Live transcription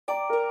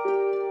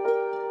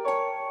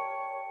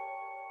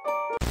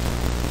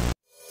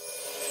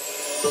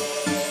Hello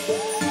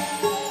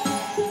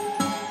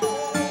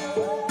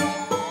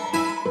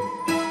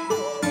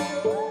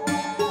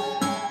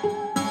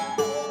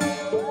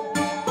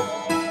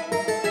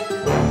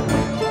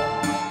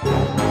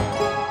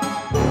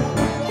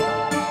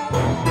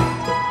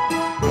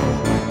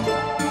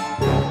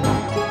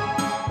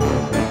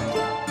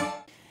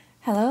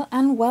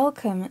and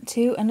welcome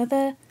to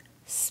another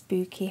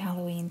spooky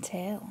Halloween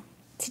tale.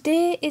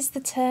 Today is the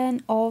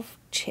turn of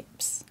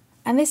Chips,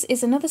 and this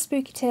is another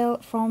spooky tale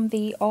from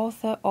the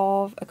author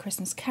of A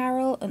Christmas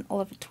Carol and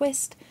Oliver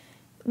Twist,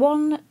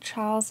 one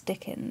Charles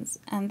Dickens,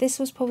 and this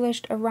was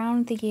published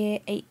around the year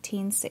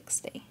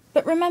 1860.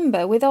 But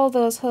remember, with all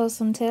those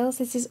wholesome tales,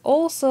 this is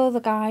also the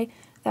guy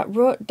that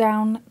wrote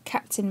down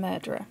Captain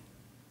Murderer.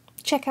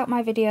 Check out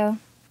my video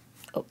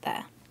up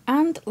there.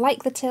 And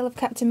like the tale of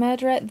Captain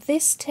Murderer,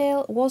 this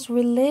tale was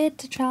relayed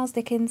to Charles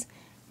Dickens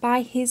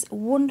by his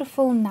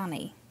wonderful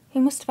nanny,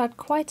 who must have had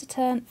quite a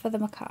turn for the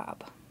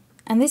macabre.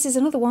 And this is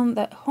another one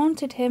that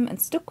haunted him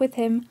and stuck with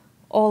him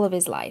all of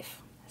his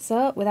life.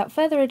 So, without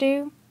further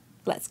ado,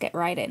 let's get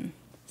right in.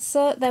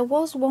 So, there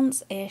was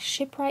once a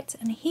shipwright,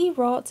 and he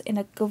wrought in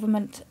a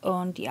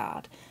government-owned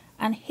yard,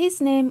 and his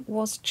name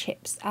was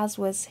Chips, as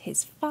was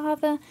his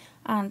father,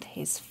 and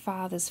his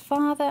father's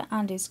father,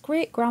 and his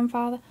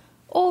great-grandfather,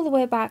 all the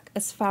way back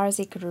as far as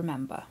he could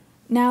remember.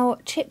 Now,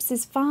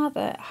 Chips's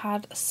father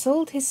had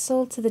sold his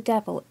soul to the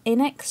devil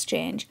in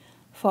exchange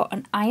for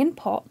an iron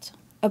pot,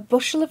 a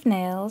bushel of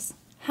nails,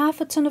 half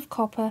a ton of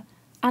copper,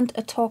 and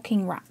a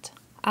talking rat,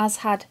 as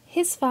had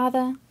his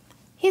father,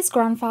 his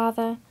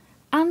grandfather,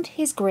 and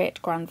his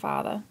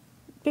great-grandfather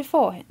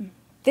before him.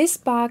 This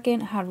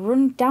bargain had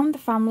run down the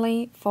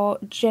family for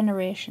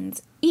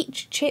generations,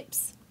 each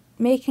Chips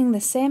making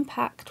the same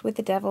pact with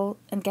the devil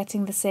and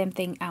getting the same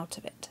thing out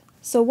of it.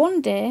 So one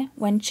day,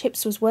 when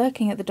Chips was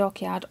working at the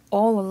dockyard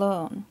all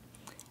alone,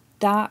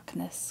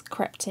 darkness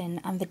crept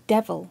in and the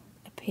devil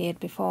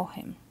appeared before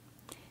him,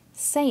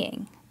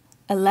 saying,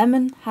 "A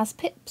lemon has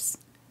pips,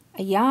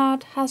 a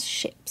yard has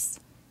ships,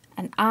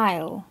 and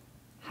I'll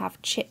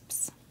have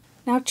chips."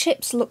 Now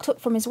Chips looked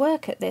up from his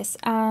work at this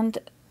and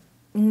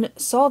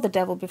saw the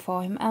devil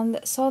before him, and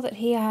saw that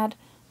he had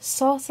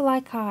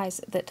saucer-like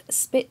eyes that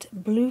spit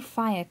blue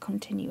fire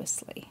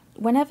continuously.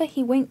 Whenever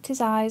he winked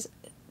his eyes,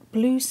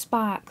 blue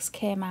sparks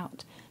came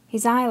out.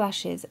 His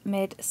eyelashes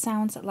made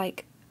sounds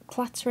like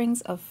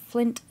clatterings of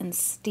flint and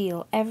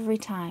steel every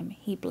time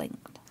he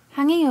blinked.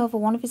 Hanging over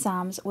one of his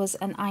arms was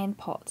an iron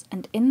pot,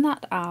 and in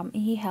that arm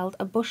he held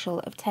a bushel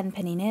of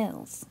 10-penny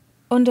nails.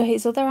 Under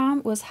his other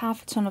arm was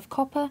half a ton of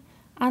copper,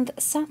 and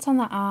sat on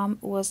that arm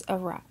was a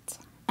rat.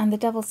 And the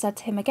devil said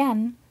to him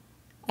again,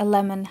 "A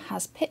lemon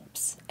has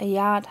pips, a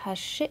yard has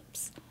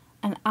ships,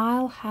 and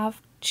I'll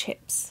have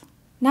chips."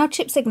 Now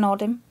Chips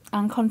ignored him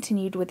and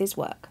continued with his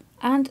work,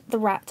 and the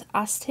rat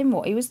asked him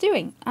what he was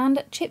doing,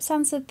 and Chips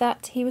answered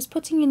that he was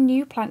putting in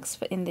new planks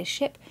in this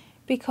ship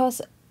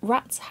because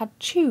rats had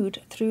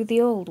chewed through the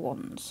old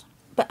ones.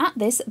 But at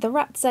this the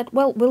rat said,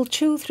 "Well, we'll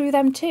chew through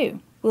them too.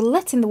 We'll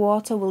let in the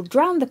water, we'll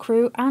drown the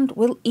crew, and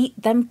we'll eat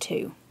them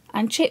too."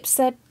 And Chips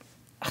said,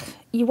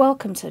 "You're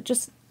welcome to,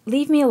 just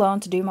leave me alone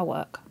to do my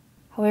work."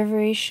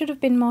 However, he should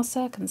have been more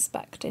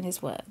circumspect in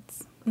his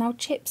words. Now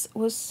Chips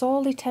was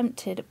sorely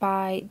tempted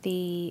by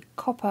the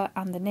copper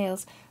and the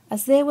nails,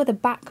 as they were the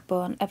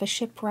backbone of a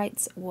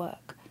shipwright's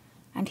work,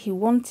 and he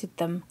wanted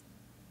them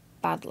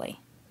badly.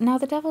 Now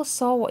the devil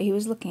saw what he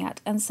was looking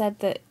at and said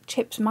that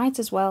Chips might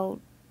as well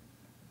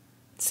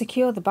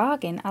secure the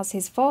bargain as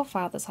his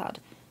forefathers had,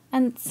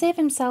 and save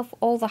himself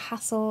all the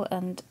hassle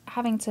and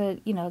having to,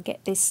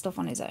 get this stuff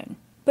on his own.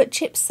 But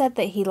Chips said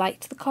that he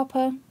liked the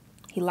copper,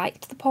 he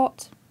liked the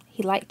pot,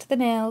 he liked the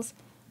nails,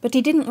 but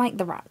he didn't like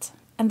the rat.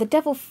 And the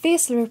devil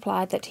fiercely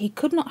replied that he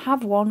could not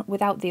have one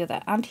without the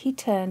other, and he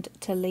turned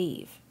to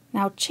leave.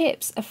 Now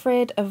Chips,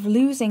 afraid of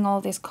losing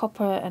all this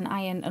copper and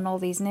iron and all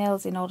these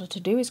nails in order to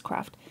do his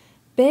craft,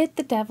 bade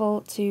the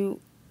devil to,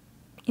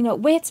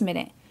 wait a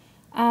minute,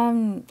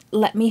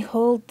 let me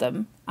hold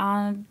them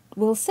and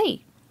we'll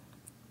see.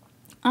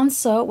 And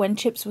so when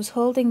Chips was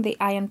holding the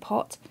iron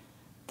pot,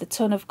 the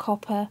ton of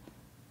copper,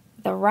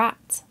 the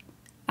rat,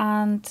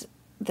 and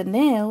the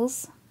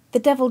nails, the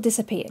devil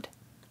disappeared.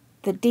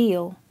 The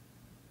deal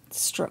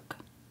struck.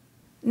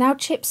 Now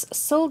Chips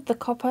sold the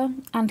copper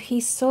and he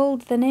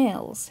sold the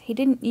nails. He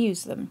didn't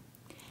use them.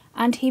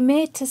 And he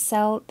made to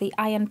sell the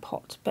iron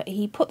pot, but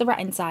he put the rat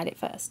inside it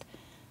first.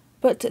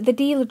 But the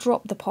dealer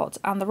dropped the pot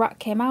and the rat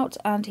came out,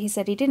 and he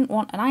said he didn't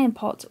want an iron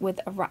pot with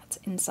a rat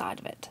inside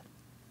of it.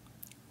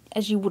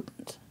 As you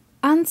wouldn't.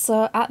 And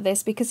so at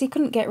this, because he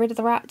couldn't get rid of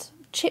the rat,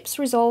 Chips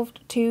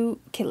resolved to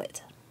kill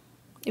it.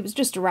 It was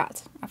just a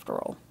rat, after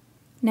all.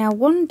 Now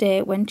one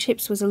day when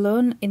Chips was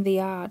alone in the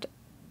yard,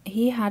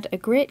 he had a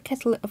great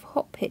kettle of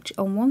hot pitch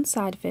on one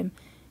side of him,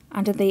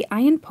 and the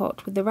iron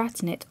pot with the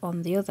rat in it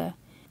on the other.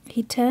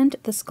 He turned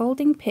the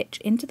scalding pitch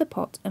into the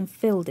pot and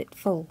filled it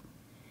full.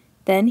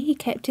 Then he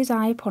kept his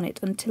eye upon it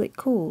until it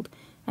cooled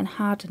and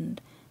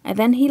hardened, and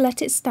then he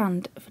let it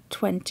stand for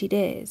 20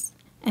 days.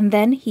 And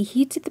then he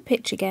heated the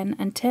pitch again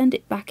and turned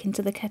it back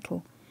into the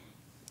kettle.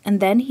 And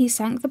then he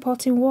sank the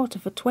pot in water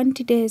for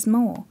 20 days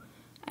more,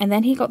 and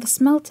then he got the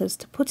smelters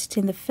to put it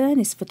in the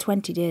furnace for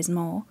 20 days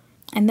more,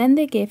 and then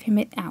they gave him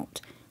it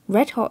out,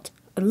 red hot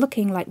and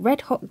looking like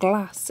red hot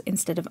glass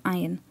instead of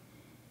iron.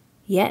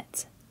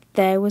 Yet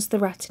there was the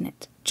rat in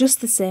it,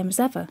 just the same as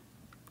ever.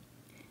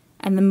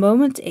 And the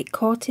moment it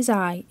caught his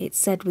eye, it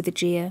said with a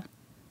jeer,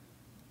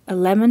 "A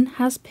lemon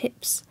has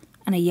pips,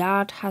 and a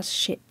yard has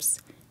ships,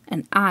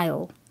 and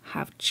I'll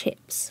have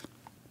chips."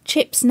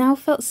 Chips now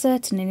felt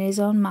certain in his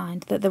own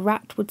mind that the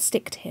rat would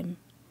stick to him.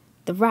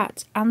 The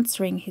rat,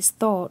 answering his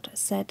thought,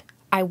 said,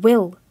 "I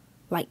will,"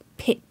 like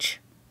pitch.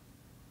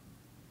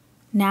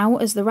 Now,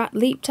 as the rat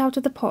leaped out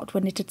of the pot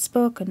when it had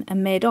spoken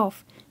and made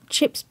off,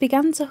 Chips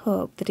began to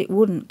hope that it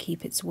wouldn't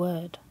keep its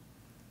word.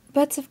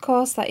 But of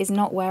course that is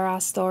not where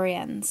our story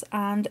ends,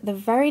 and the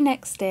very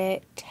next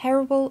day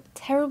terrible,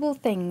 terrible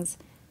things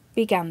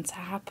began to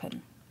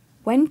happen.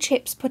 When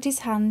Chips put his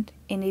hand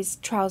in his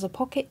trouser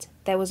pocket,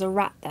 there was a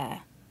rat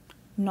there,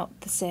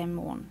 not the same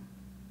one.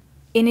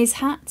 In his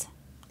hat,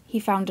 he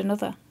found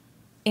another.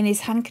 In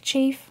his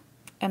handkerchief,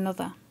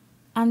 another.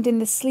 And in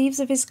the sleeves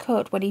of his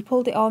coat, when he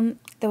pulled it on,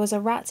 there was a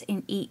rat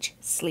in each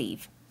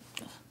sleeve.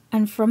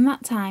 And from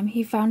that time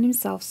he found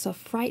himself so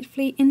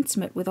frightfully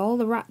intimate with all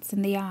the rats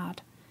in the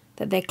yard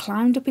that they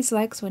climbed up his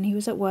legs when he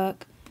was at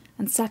work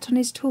and sat on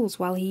his tools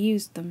while he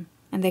used them,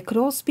 and they could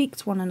all speak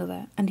to one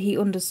another and he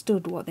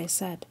understood what they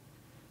said.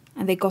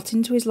 And they got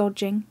into his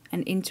lodging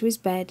and into his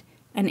bed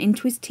and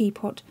into his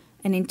teapot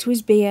and into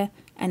his beer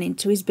and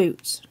into his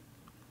boots.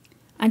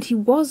 And he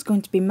was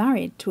going to be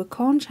married to a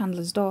corn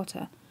chandler's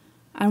daughter,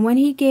 and when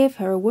he gave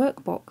her a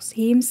workbox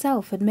he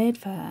himself had made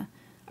for her,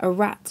 a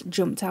rat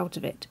jumped out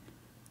of it.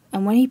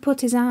 And when he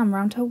put his arm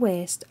round her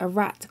waist, a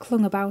rat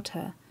clung about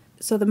her,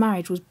 so the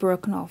marriage was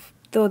broken off,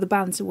 though the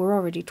banns were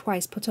already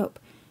twice put up,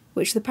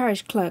 which the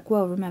parish clerk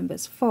well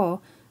remembers, for,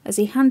 as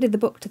he handed the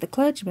book to the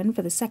clergyman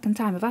for the second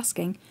time of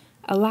asking,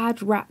 a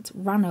large rat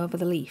ran over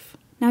the leaf.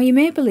 Now you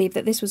may believe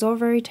that this was all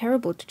very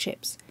terrible to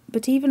Chips,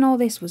 but even all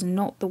this was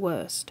not the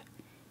worst.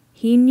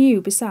 He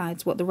knew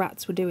besides what the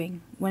rats were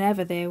doing,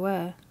 whenever they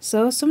were,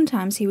 so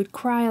sometimes he would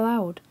cry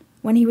aloud,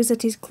 when he was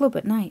at his club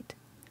at night,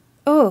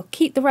 "Oh,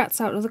 keep the rats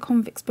out of the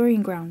convicts'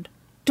 burying ground.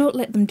 Don't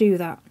let them do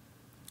that."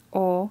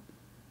 Or,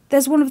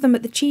 "There's one of them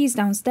at the cheese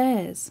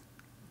downstairs."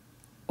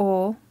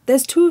 Or,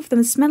 "There's two of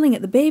them smelling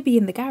at the baby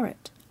in the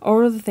garret,"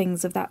 or other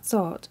things of that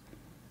sort.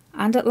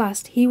 And at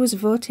last he was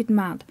voted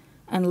mad,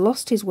 and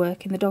lost his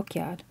work in the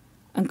dockyard,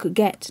 and could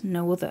get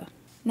no other.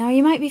 Now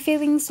you might be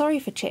feeling sorry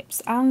for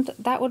Chips, and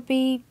that would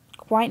be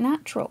quite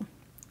natural.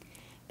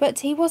 But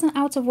he wasn't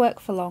out of work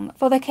for long,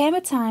 for there came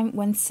a time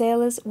when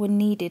sailors were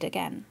needed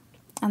again.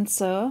 And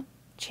so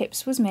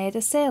Chips was made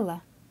a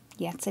sailor,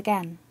 yet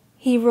again.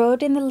 He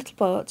rowed in the little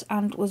boat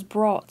and was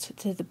brought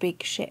to the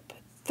big ship,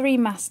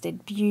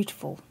 three-masted,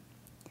 beautiful.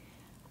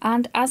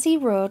 And as he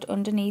rowed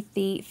underneath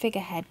the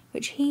figurehead,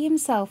 which he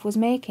himself was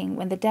making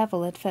when the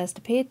devil had first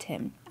appeared to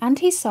him, and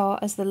he saw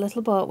as the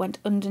little boat went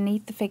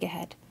underneath the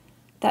figurehead,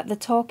 that the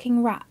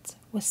talking rat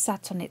was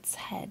sat on its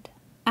head.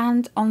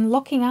 And on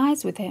locking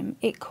eyes with him,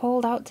 it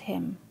called out to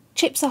him,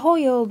 "Chips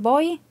ahoy, old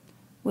boy!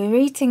 We're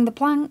eating the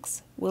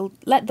planks, we'll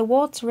let the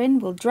water in,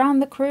 we'll drown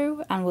the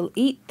crew, and we'll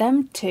eat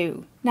them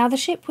too." Now the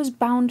ship was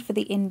bound for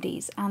the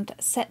Indies, and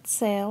set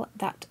sail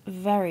that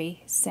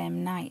very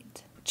same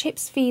night.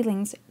 Chip's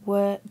feelings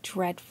were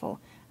dreadful,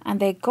 and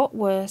they got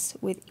worse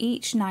with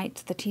each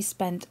night that he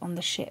spent on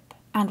the ship.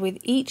 And with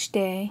each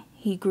day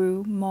he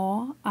grew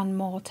more and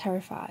more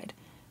terrified,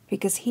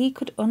 because he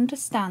could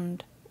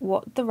understand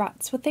what the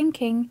rats were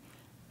thinking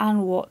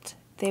and what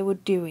they were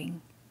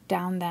doing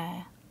down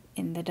there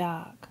in the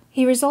dark.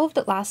 He resolved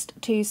at last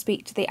to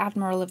speak to the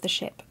admiral of the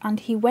ship, and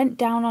he went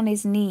down on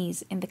his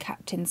knees in the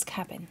captain's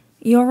cabin.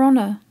 "Your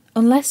Honour,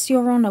 unless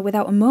your Honour,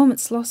 without a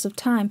moment's loss of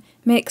time,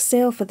 makes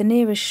sail for the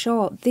nearest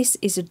shore, this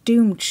is a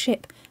doomed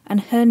ship,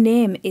 and her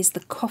name is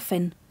the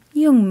Coffin."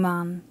 "Young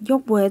man, your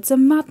words are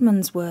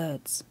madman's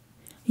words."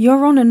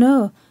 "Your Honour,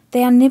 no,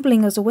 they are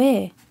nibbling us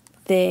away."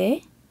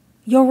 "They?"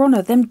 "Your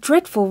Honour, them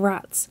dreadful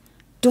rats.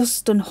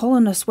 Dust and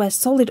hollowness where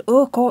solid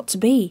oak ought to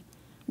be.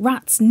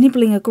 Rats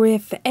nibbling a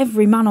grave for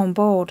every man on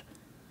board."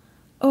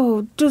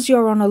 "Oh, does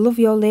your Honour love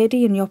your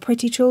lady and your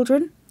pretty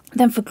children?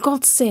 Then for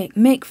God's sake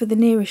make for the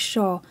nearest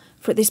shore,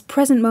 for at this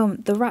present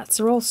moment the rats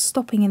are all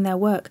stopping in their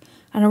work,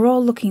 and are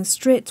all looking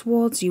straight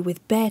towards you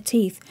with bare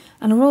teeth,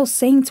 and are all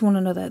saying to one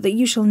another that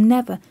you shall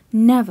never,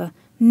 never,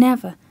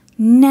 never,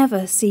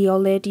 never see your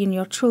lady and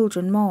your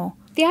children more."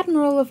 The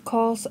Admiral, of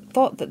course,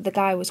 thought that the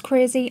guy was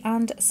crazy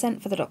and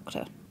sent for the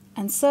doctor.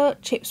 And so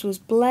Chips was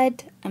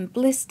bled and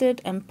blistered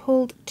and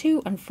pulled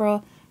to and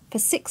fro for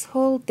 6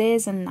 whole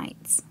days and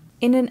nights,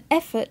 in an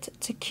effort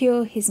to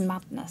cure his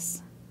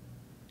madness,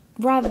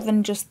 rather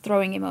than just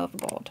throwing him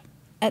overboard.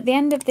 At the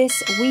end of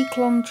this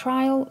week-long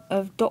trial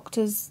of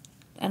doctors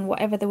and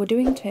whatever they were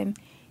doing to him,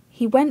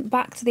 he went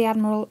back to the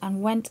Admiral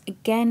and went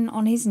again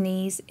on his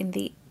knees in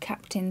the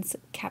captain's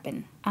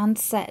cabin, and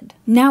said,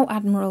 "Now,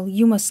 Admiral,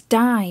 you must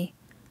die.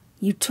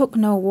 You took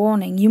no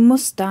warning, you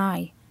must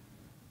die.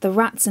 The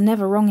rats are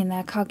never wrong in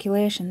their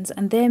calculations,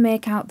 and they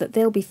make out that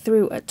they'll be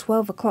through at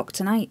 12 o'clock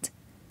tonight.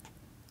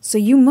 So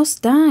you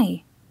must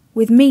die,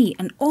 with me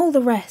and all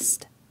the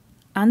rest."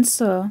 And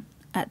so,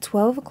 at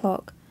 12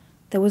 o'clock,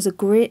 there was a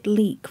great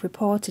leak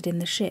reported in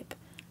the ship,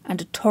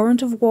 and a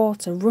torrent of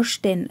water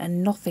rushed in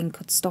and nothing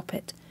could stop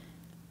it,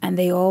 and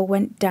they all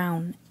went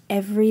down,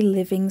 every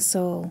living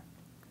soul.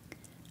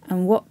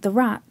 And what the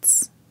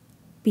rats,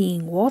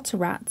 being water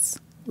rats,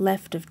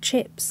 left of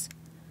Chips,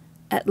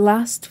 at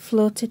last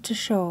floated to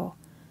shore,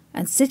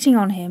 and sitting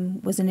on him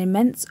was an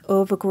immense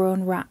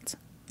overgrown rat,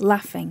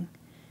 laughing,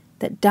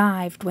 that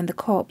dived when the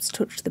corpse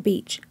touched the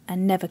beach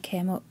and never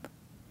came up.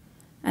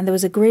 And there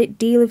was a great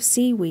deal of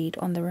seaweed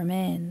on the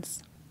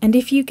remains. And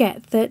if you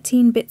get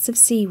 13 bits of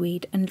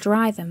seaweed and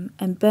dry them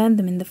and burn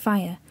them in the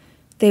fire,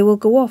 they will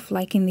go off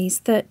like in these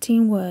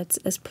 13 words,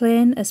 as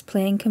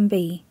plain can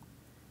be.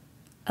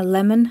 A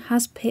lemon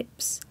has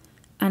pips,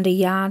 and a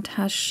yard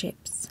has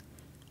ships,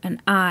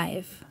 and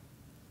I've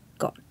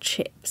got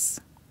chips.